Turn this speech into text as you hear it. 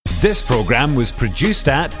This programme was produced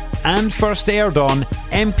at and first aired on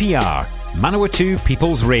MPR, Manawatu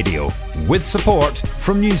People's Radio, with support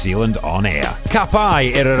from New Zealand On Air. Ka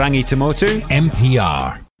pai Irarangi Tamotu,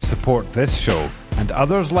 MPR. Support this show and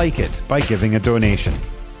others like it by giving a donation.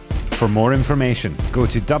 For more information, go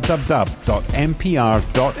to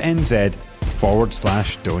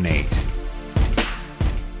www.mpr.nz/donate.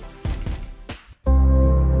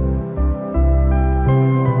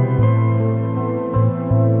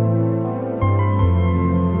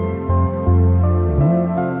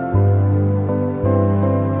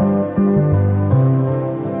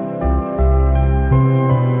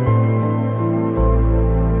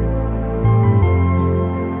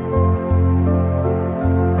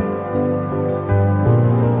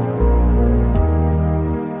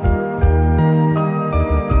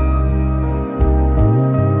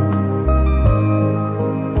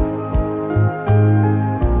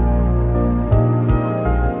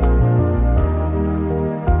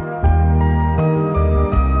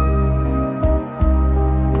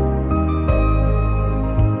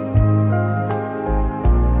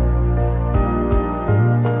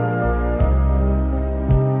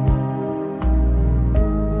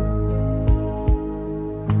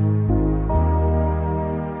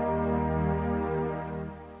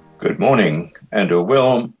 Good morning and a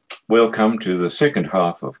welcome to the second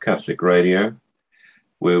half of Catholic Radio,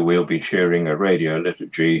 where we'll be sharing a radio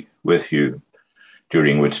liturgy with you,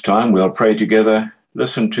 during which time we'll pray together,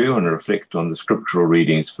 listen to and reflect on the scriptural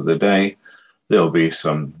readings for the day. There'll be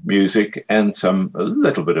some music and a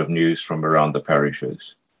little bit of news from around the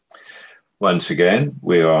parishes. Once again,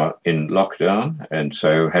 we are in lockdown and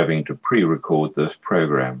so having to pre-record this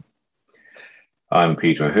program. I'm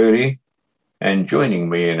Peter Hurley. And joining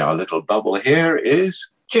me in our little bubble here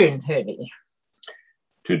is June Hurley.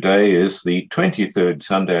 Today is the 23rd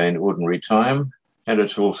Sunday in Ordinary Time, and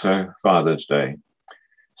it's also Father's Day.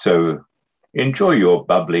 So enjoy your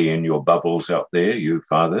bubbly and your bubbles out there, you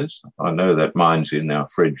fathers. I know that mine's in our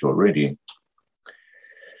fridge already.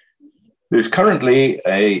 There's currently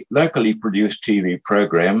a locally produced TV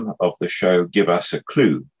program of the show Give Us a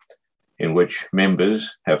Clue, in which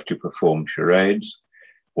members have to perform charades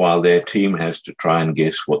while their team has to try and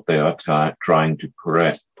guess what they are trying to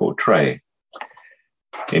portray.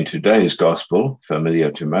 In today's gospel,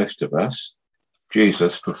 familiar to most of us,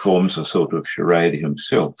 Jesus performs a sort of charade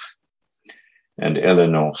himself. And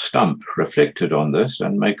Eleanor Stump reflected on this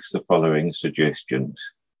and makes the following suggestions.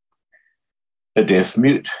 A deaf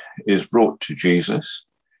mute is brought to Jesus,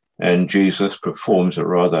 and Jesus performs a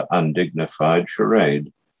rather undignified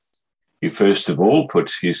charade. He first of all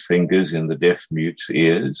puts his fingers in the deaf mute's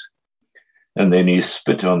ears, and then he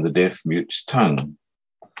spit on the deaf mute's tongue.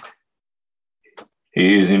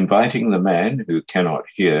 He is inviting the man who cannot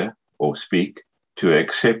hear or speak to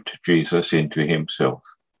accept Jesus into himself.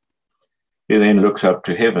 He then looks up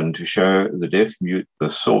to heaven to show the deaf mute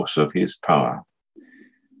the source of his power.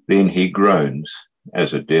 Then he groans,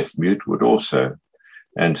 as a deaf mute would also,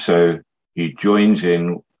 and so he joins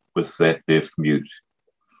in with that deaf mute.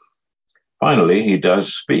 Finally, he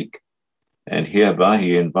does speak, and hereby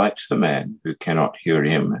he invites the man who cannot hear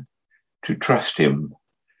him to trust him.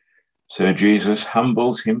 So Jesus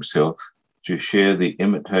humbles himself to share the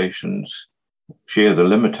limitations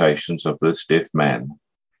of this deaf man.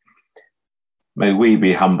 May we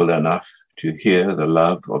be humble enough to hear the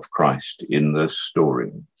love of Christ in this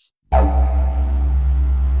story.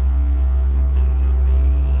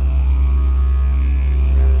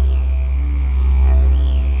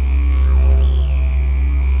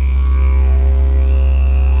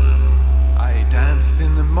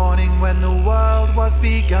 In the morning when the world was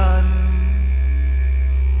begun,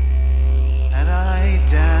 and I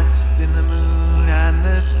danced in the moon and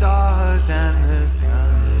the stars and the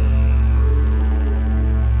sun.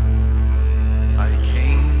 I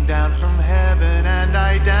came down from heaven and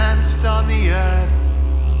I danced on the earth.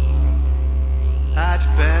 At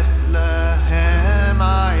Bethlehem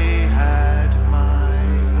I had my birth.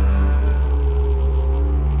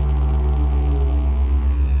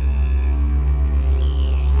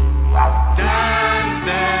 Dance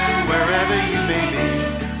then wherever you may be.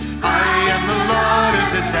 I am the Lord of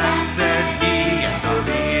the dance, said he, and I'll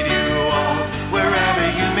lead you all wherever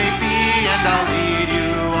you may be, and I'll lead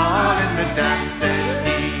you all in the dance, said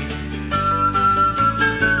he.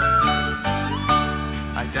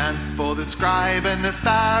 I danced for the scribe and the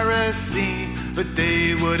Pharisee, but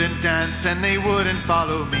they wouldn't dance and they wouldn't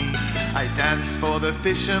follow me. I danced for the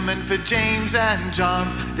fishermen, for James and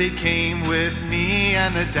John. They came with me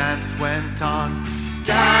and the dance went on.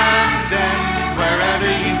 Dance then, wherever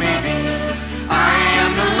you may be. I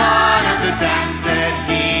am the Lord of the dance, said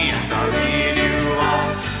he.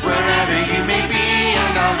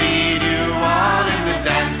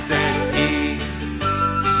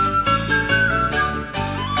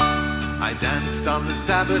 the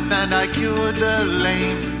Sabbath and I cured the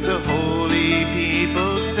lame. The holy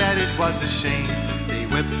people said it was a shame. They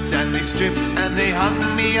whipped and they stripped and they hung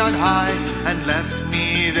me on high and left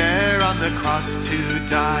me there on the cross to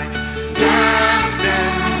die. Dance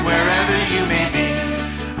then, wherever you may be.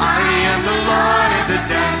 I am the Lord of the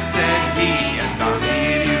dance, said he, and I'll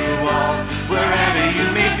lead you all wherever you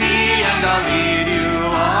may be, and I'll lead you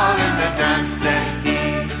all in the dance, said he.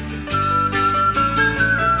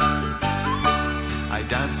 I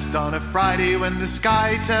danced on a Friday when the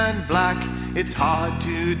sky turned black. It's hard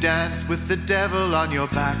to dance with the devil on your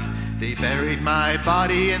back. They buried my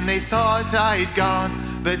body and they thought I'd gone,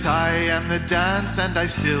 but I am the dance and I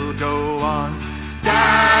still go on.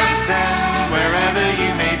 Dance then, wherever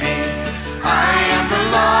you may be. I am the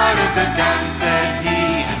Lord of the dance, said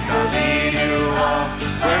he, and I'll lead you all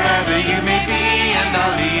wherever you may be, and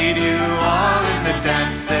I'll lead you all in the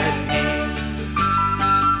dance, said he.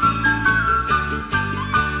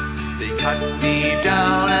 They cut me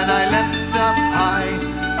down and I leapt up high.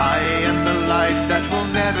 I am the life that will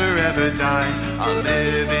never ever die. I'll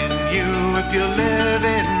live in you if you live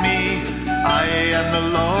in me. I am the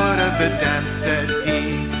Lord of the dance, said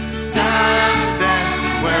he. Dance then,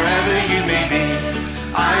 wherever you may be.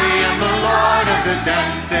 I am the Lord of the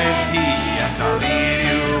dance, said he, and I'll lead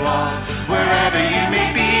you all wherever you may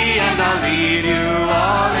be, and I'll lead you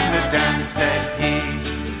all in the dance, said he.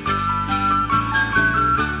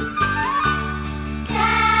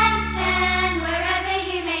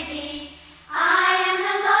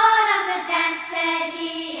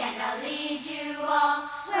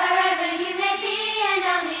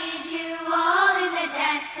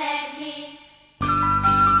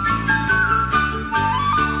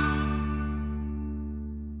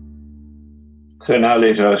 So now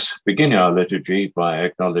let us begin our liturgy by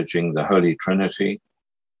acknowledging the Holy Trinity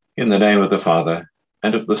in the name of the Father,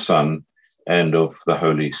 and of the Son, and of the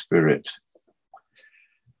Holy Spirit.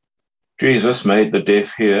 Jesus made the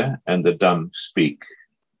deaf hear and the dumb speak.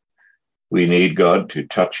 We need God to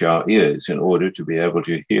touch our ears in order to be able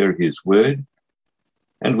to hear his word,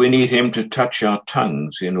 and we need him to touch our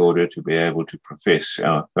tongues in order to be able to profess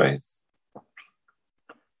our faith.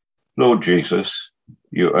 Lord Jesus,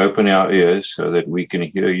 you open our ears so that we can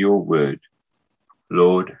hear your word.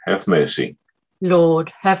 Lord, have mercy.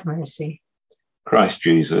 Lord, have mercy. Christ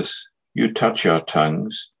Jesus, you touch our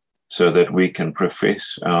tongues so that we can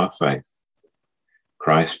profess our faith.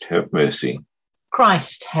 Christ, have mercy.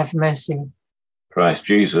 Christ, have mercy. Christ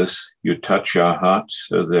Jesus, you touch our hearts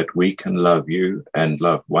so that we can love you and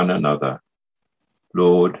love one another.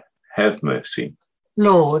 Lord, have mercy.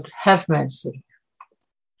 Lord, have mercy.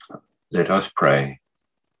 Let us pray.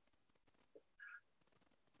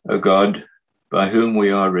 O God, by whom we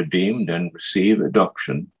are redeemed and receive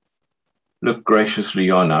adoption, look graciously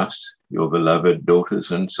on us, your beloved daughters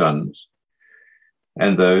and sons,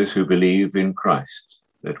 and those who believe in Christ,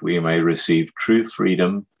 that we may receive true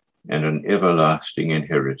freedom and an everlasting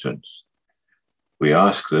inheritance. We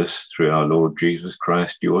ask this through our Lord Jesus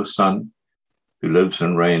Christ, your Son, who lives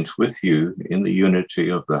and reigns with you in the unity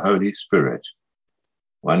of the Holy Spirit,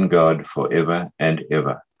 one God forever and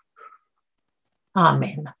ever.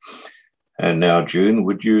 Amen. And now, June,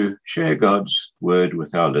 would you share God's word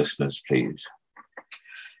with our listeners, please?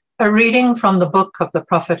 A reading from the book of the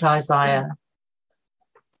prophet Isaiah.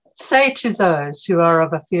 Say to those who are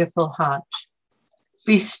of a fearful heart,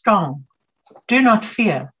 be strong, do not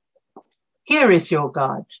fear. Here is your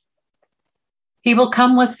God. He will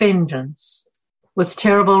come with vengeance, with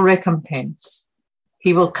terrible recompense.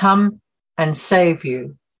 He will come and save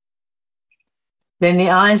you. Then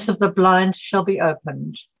the eyes of the blind shall be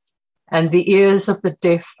opened, and the ears of the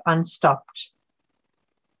deaf unstopped.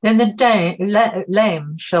 Then the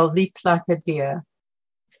lame shall leap like a deer,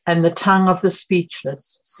 and the tongue of the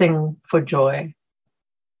speechless sing for joy.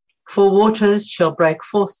 For waters shall break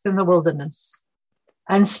forth in the wilderness,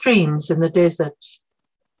 and streams in the desert.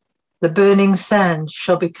 The burning sand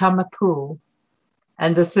shall become a pool,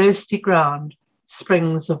 and the thirsty ground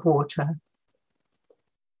springs of water.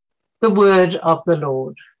 The word of the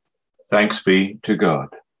Lord. Thanks be to God.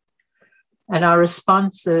 And our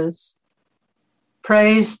response is,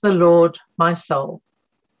 praise the Lord, my soul.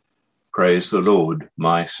 Praise the Lord,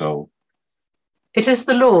 my soul. It is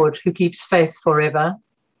the Lord who keeps faith forever,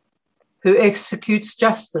 who executes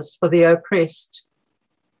justice for the oppressed,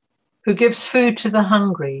 who gives food to the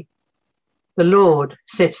hungry. The Lord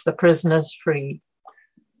sets the prisoners free.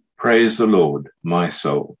 Praise the Lord, my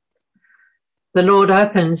soul. The Lord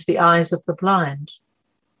opens the eyes of the blind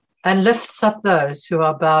and lifts up those who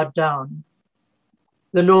are bowed down.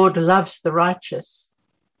 The Lord loves the righteous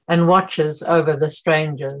and watches over the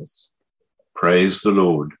strangers. Praise the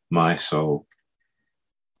Lord, my soul.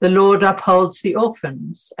 The Lord upholds the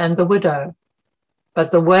orphans and the widow,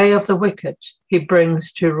 but the way of the wicked he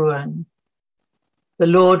brings to ruin. The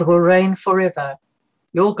Lord will reign forever,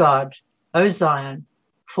 your God, O Zion,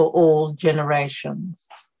 for all generations.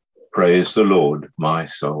 Praise the Lord, my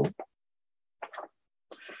soul.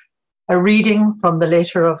 A reading from the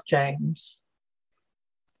letter of James.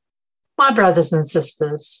 My brothers and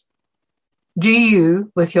sisters, do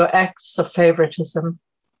you, with your acts of favoritism,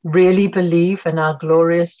 really believe in our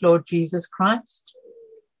glorious Lord Jesus Christ?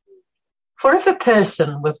 For if a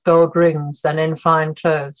person with gold rings and in fine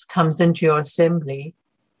clothes comes into your assembly,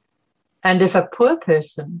 and if a poor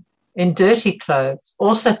person in dirty clothes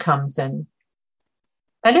also comes in,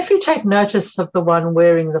 and if you take notice of the one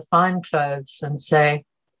wearing the fine clothes and say,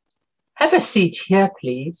 "Have a seat here,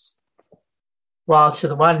 please," while to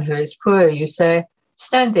the one who is poor you say,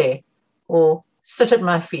 "Stand there," or "Sit at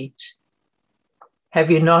my feet," have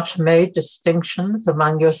you not made distinctions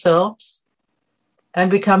among yourselves and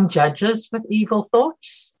become judges with evil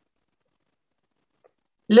thoughts?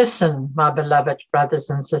 Listen, my beloved brothers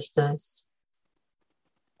and sisters.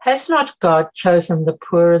 Has not God chosen the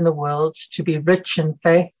poor in the world to be rich in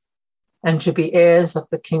faith and to be heirs of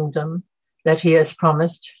the kingdom that he has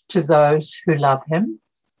promised to those who love him?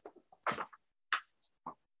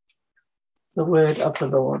 The word of the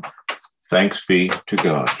Lord. Thanks be to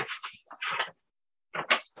God.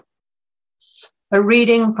 A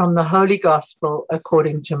reading from the Holy Gospel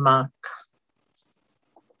according to Mark.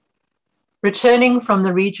 Returning from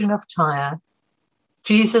the region of Tyre,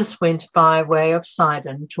 Jesus went by way of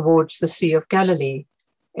Sidon towards the Sea of Galilee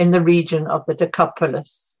in the region of the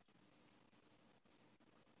Decapolis.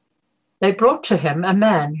 They brought to him a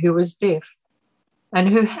man who was deaf and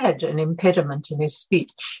who had an impediment in his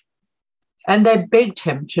speech, and they begged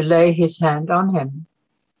him to lay his hand on him.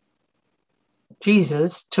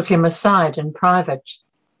 Jesus took him aside in private,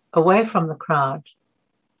 away from the crowd,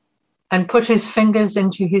 and put his fingers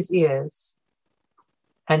into his ears,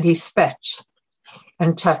 and he spat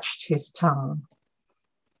and touched his tongue.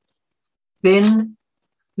 Then,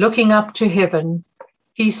 looking up to heaven,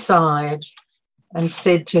 he sighed and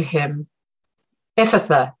said to him,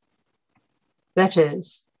 "Ephphatha," that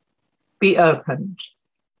is, "be opened."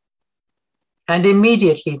 And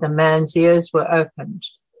immediately the man's ears were opened,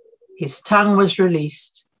 his tongue was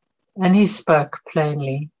released, and he spoke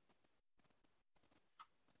plainly.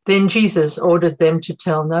 Then Jesus ordered them to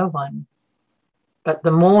tell no one, but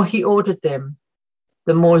the more he ordered them,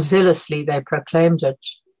 the more zealously they proclaimed it.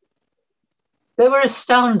 They were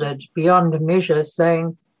astounded beyond measure,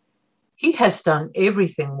 saying, "He has done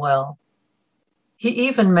everything well. He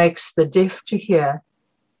even makes the deaf to hear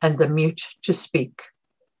and the mute to speak."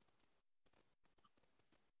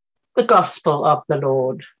 The Gospel of the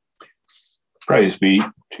Lord. Praise be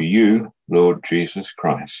to you, Lord Jesus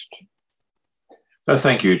Christ. So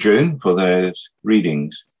thank you, June, for those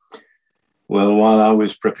readings. Well, while I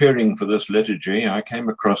was preparing for this liturgy, I came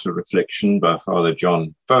across a reflection by Father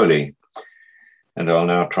John Foley, and I'll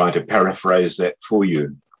now try to paraphrase that for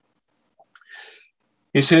you.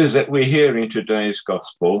 He says that we hear in today's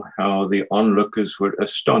Gospel how the onlookers were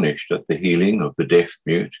astonished at the healing of the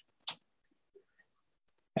deaf-mute.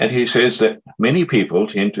 And he says that many people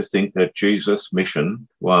tend to think that Jesus' mission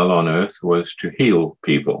while on earth was to heal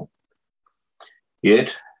people.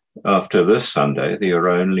 Yet, after this Sunday, there are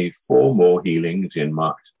only 4 more healings in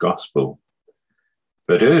Mark's Gospel.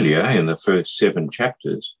 But earlier, in the first 7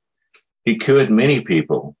 chapters, he cured many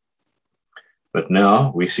people. But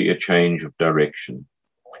now we see a change of direction.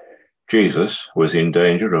 Jesus was in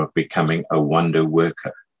danger of becoming a wonder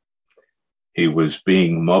worker. He was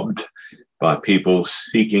being mobbed by people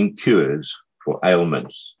seeking cures for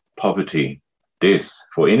ailments, poverty, death,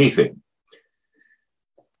 for anything.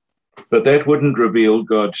 But that wouldn't reveal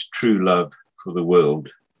God's true love for the world.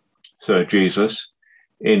 So Jesus,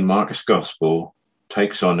 in Mark's Gospel,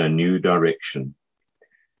 takes on a new direction.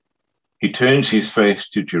 He turns his face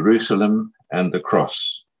to Jerusalem and the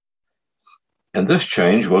cross. And this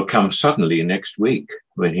change will come suddenly next week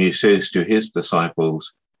when he says to his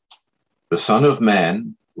disciples, "The Son of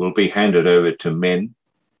Man will be handed over to men,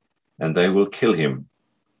 and they will kill him.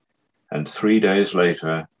 And 3 days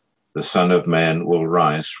later, the Son of Man will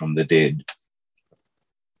rise from the dead."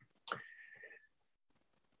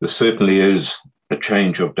 There certainly is a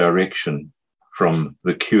change of direction from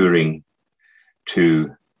the curing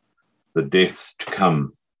to the death to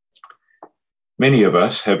come. Many of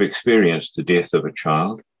us have experienced the death of a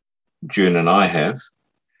child. June and I have.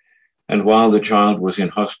 And while the child was in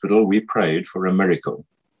hospital, we prayed for a miracle.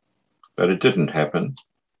 But it didn't happen,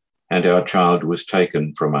 and our child was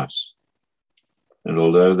taken from us. And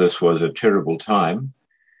although this was a terrible time,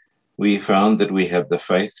 we found that we had the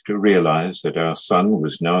faith to realize that our son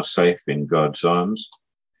was now safe in God's arms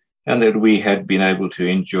and that we had been able to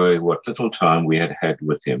enjoy what little time we had had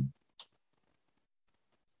with him.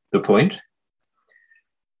 The point?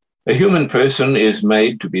 A human person is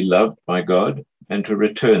made to be loved by God and to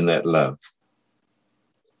return that love.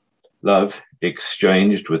 Love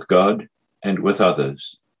exchanged with God and with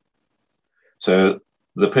others. So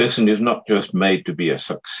the person is not just made to be a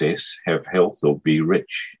success, have health, or be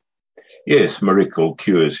rich. Yes, miracle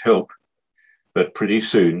cures help, but pretty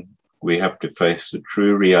soon we have to face the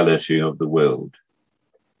true reality of the world.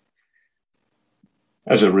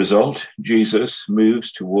 As a result, Jesus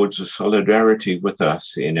moves towards a solidarity with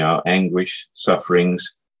us in our anguish,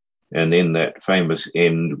 sufferings, and in that famous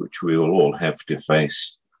end which we will all have to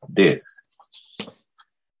face, death.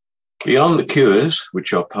 Beyond the cures,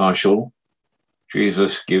 which are partial,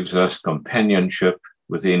 Jesus gives us companionship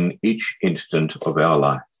within each instant of our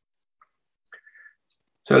life.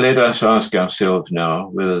 So let us ask ourselves now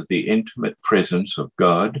whether the intimate presence of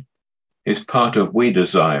God is part of we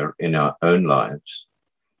desire in our own lives.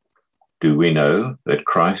 Do we know that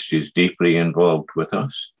Christ is deeply involved with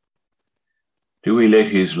us? Do we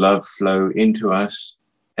let his love flow into us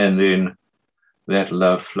and then that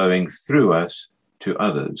love flowing through us to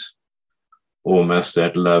others? Or must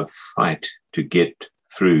that love fight to get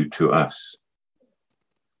through to us?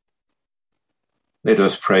 Let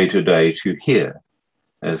us pray today to hear,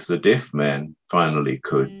 as the deaf man finally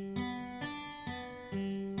could.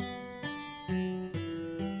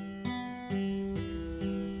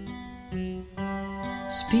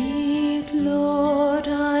 Speak, Lord,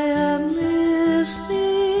 I am listening.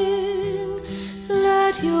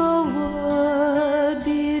 Let your word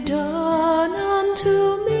be done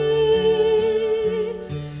unto me.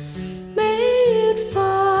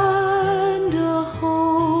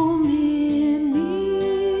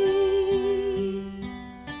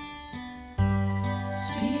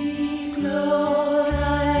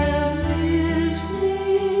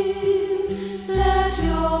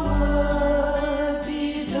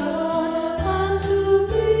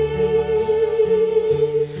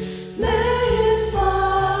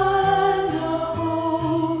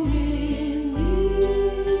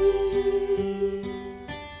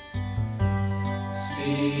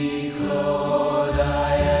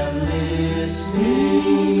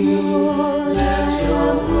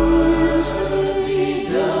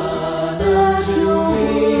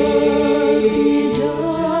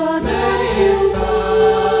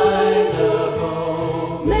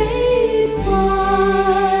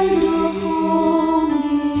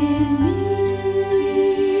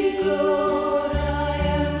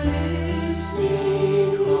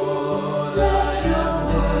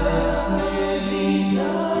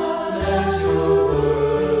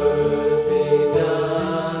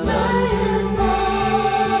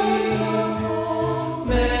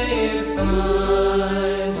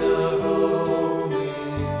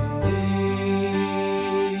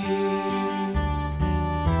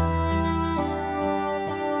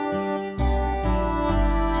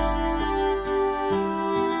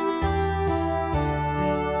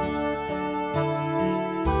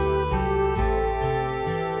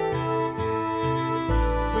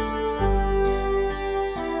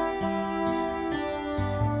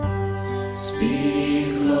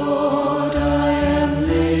 Speak, Lord, I am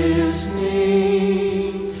listening.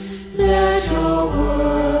 Let your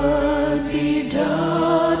word be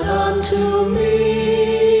done unto me.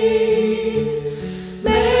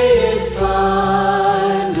 May it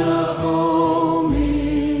find a home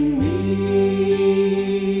in me.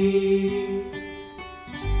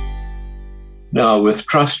 Now, with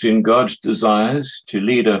trust in God's desires to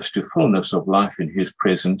lead us to fullness of life in his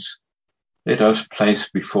presence, let us place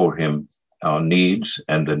before him our needs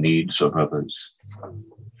and the needs of others.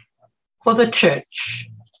 For the church,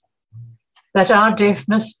 that our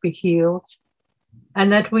deafness be healed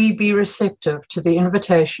and that we be receptive to the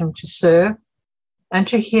invitation to serve and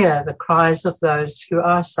to hear the cries of those who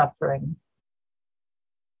are suffering.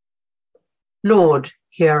 Lord,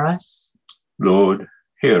 hear us. Lord,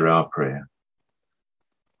 hear our prayer.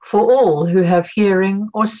 For all who have hearing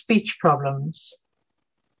or speech problems,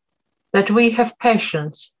 that we have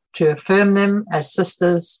patience to affirm them as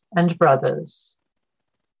sisters and brothers.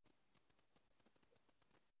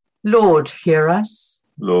 Lord, hear us.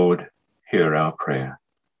 Lord, hear our prayer.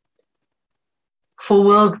 For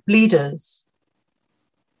world leaders,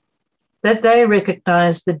 that they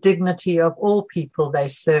recognize the dignity of all people they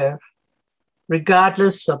serve,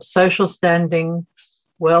 regardless of social standing,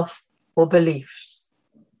 wealth, or beliefs.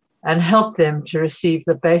 and help them to receive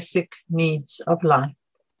the basic needs of life.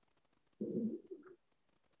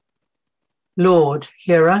 Lord,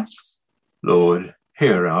 hear us. Lord,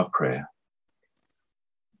 hear our prayer.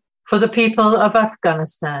 For the people of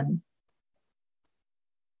Afghanistan,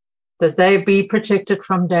 that they be protected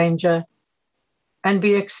from danger and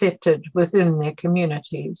be accepted within their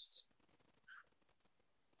communities.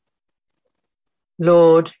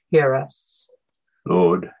 Lord, hear us.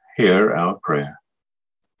 Lord, hear our prayer.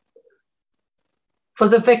 For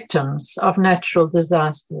the victims of natural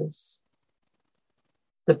disasters,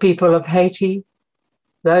 the people of Haiti,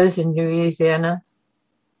 those in Louisiana,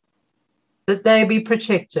 that they be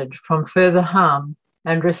protected from further harm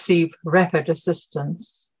and receive rapid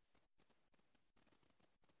assistance.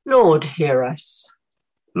 Lord, hear us.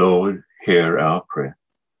 Lord, hear our prayer.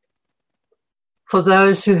 For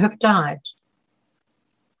those who have died,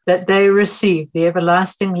 that they receive the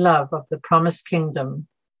everlasting love of the promised kingdom,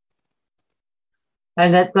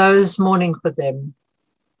 and that those mourning for them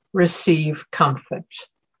receive comfort.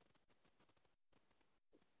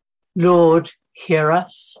 Lord, hear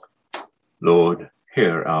us. Lord,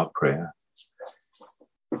 hear our prayer.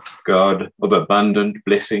 God of abundant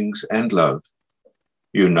blessings and love,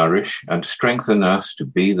 you nourish and strengthen us to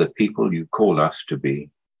be the people you call us to be.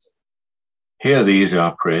 Hear these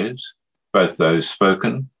our prayers, both those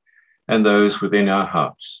spoken and those within our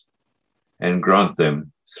hearts, and grant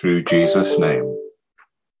them through Jesus' name.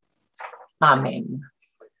 Amen.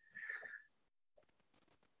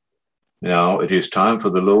 Now it is time for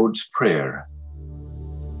the Lord's Prayer.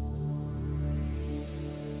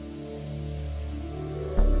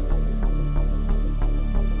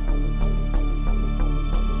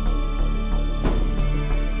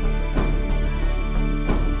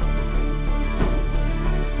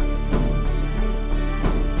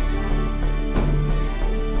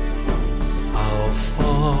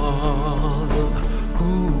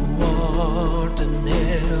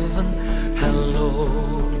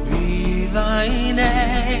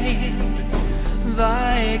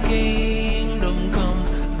 Thy kingdom come,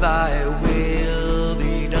 thy will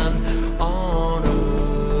be done on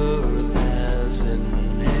earth as in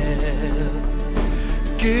heaven.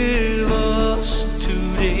 Give us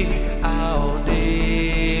today our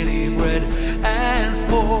daily bread, and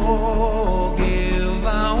forgive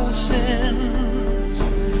our sins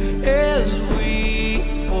as we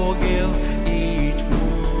forgive each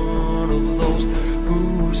one of those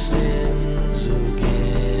who sins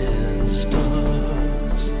against us.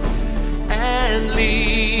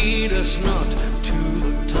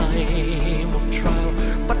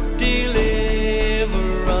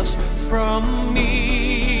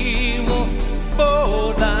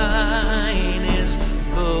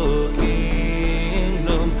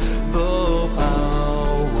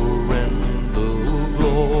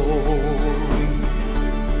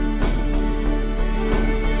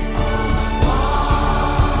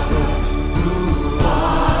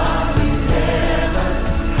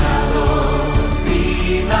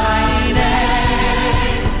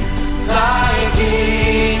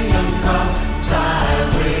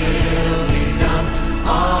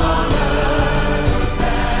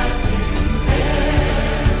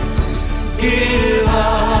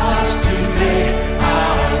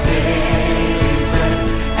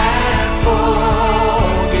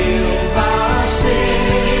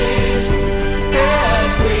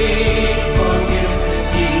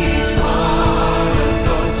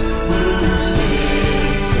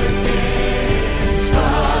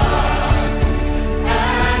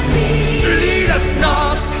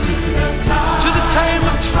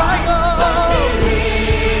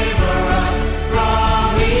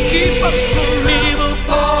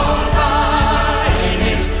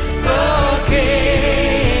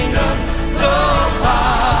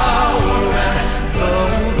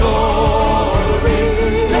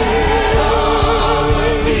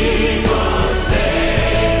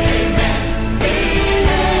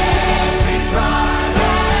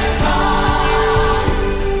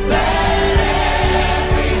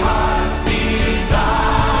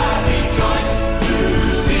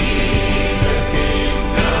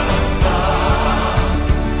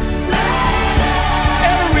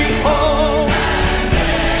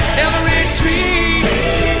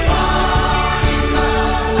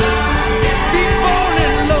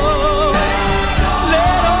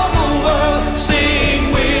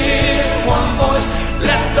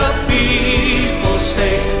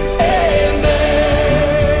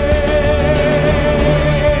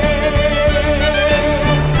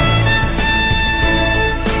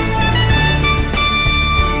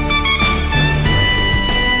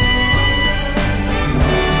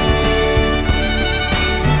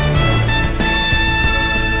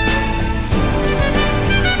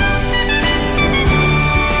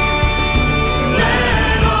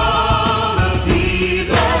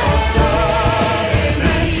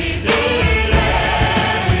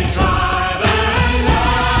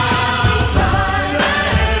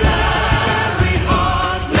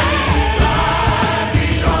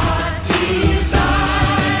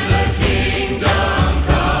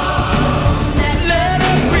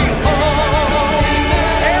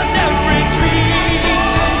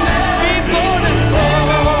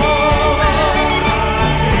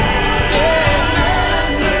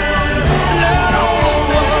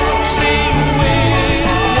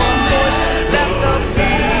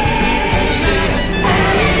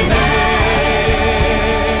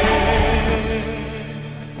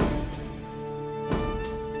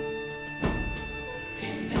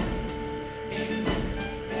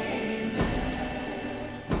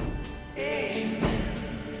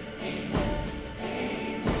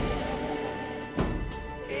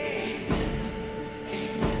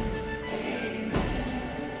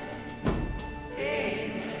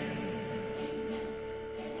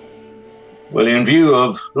 Well, in view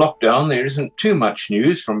of lockdown, there isn't too much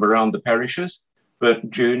news from around the parishes, but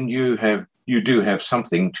June, you do have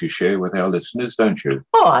something to share with our listeners, don't you?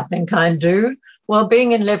 Oh, I think I do. Well,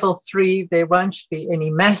 being in level 3, there won't be any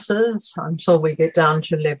masses until we get down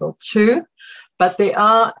to level 2, but there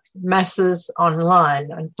are masses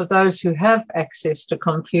online. And for those who have access to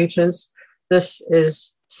computers, this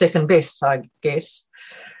is second best, I guess.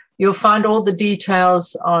 You'll find all the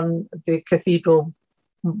details on the Cathedral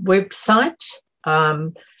website,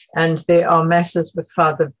 and there are masses with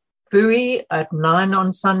Father Vui at 9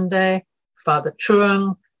 on Sunday, Father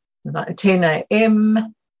Truong, 10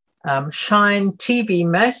 a.m., Shine TV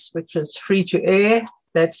Mass, which is free to air,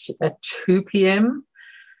 that's at 2 p.m.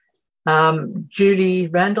 Julie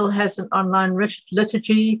Randall has an online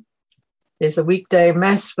liturgy. There's a weekday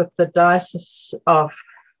Mass with the Diocese of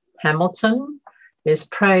Hamilton. There's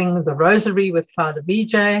praying the Rosary with Father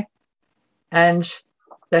Vijay, and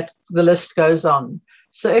that the list goes on.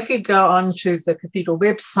 So if you go on to the Cathedral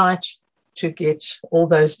website to get all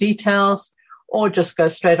those details, or just go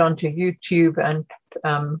straight onto YouTube and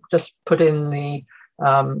just put in the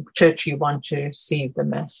church you want to see the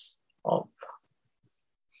Mass of.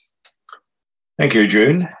 Thank you,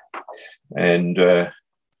 June. And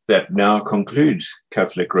that now concludes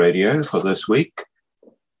Catholic Radio for this week.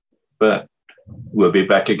 But we'll be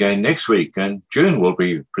back again next week, and June will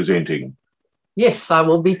be presenting. Yes, I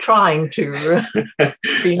will be trying to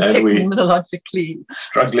be technologically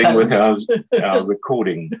struggling with our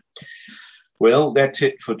recording. Well, that's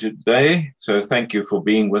it for today. So thank you for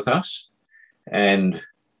being with us. And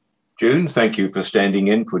June, thank you for standing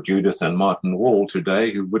in for Judith and Martin Wall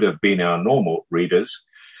today, who would have been our normal readers.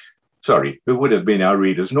 Sorry, who would have been our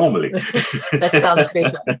readers normally. That sounds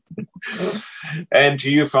better. And to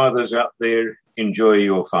you fathers out there, enjoy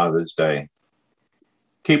your Father's Day.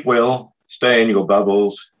 Keep well, stay in your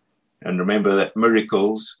bubbles, and remember that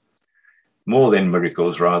more than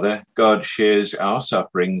miracles rather, God shares our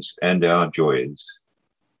sufferings and our joys.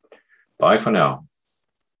 Bye for now.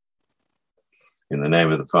 In the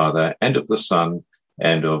name of the Father, and of the Son,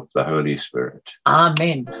 and of the Holy Spirit.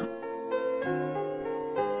 Amen.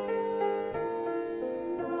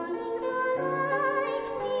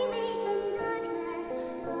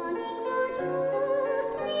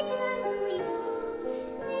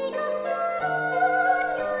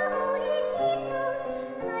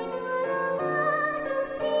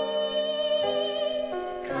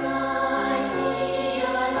 Christ, be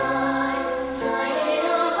our light.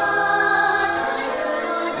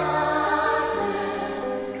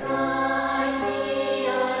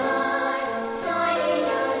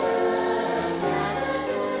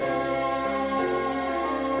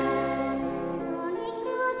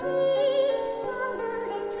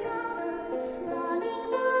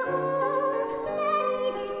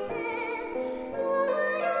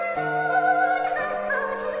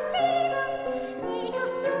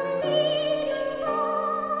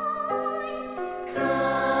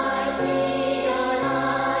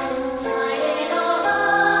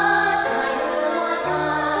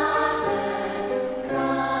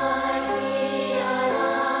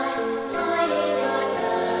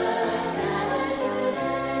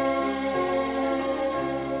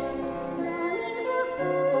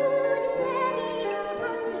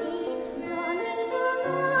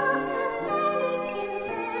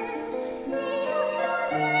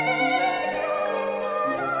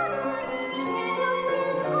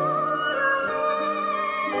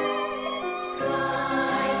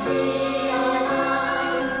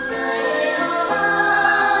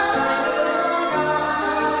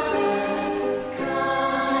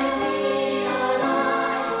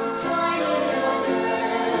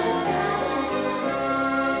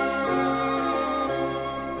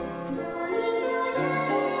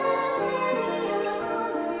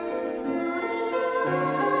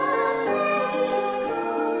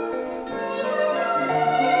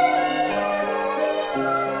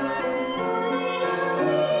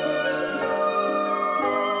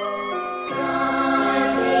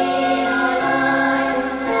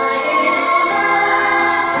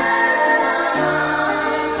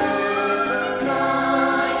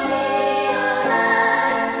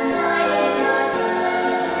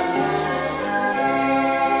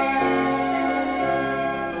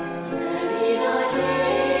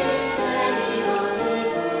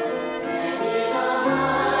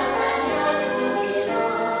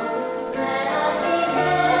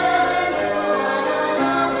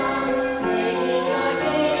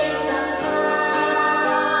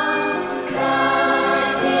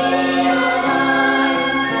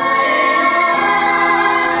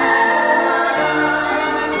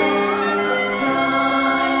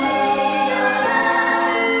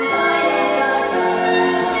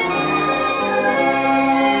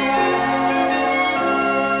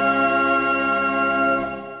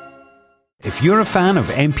 If you're a fan of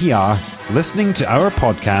NPR, listening to our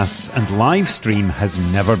podcasts and live stream has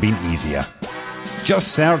never been easier. Just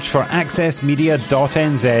search for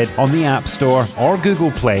accessmedia.nz on the App Store or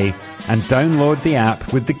Google Play and download the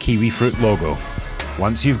app with the kiwifruit logo.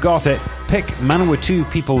 Once you've got it, pick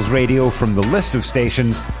Manawatu People's Radio from the list of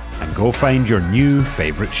stations and go find your new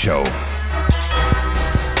favourite show.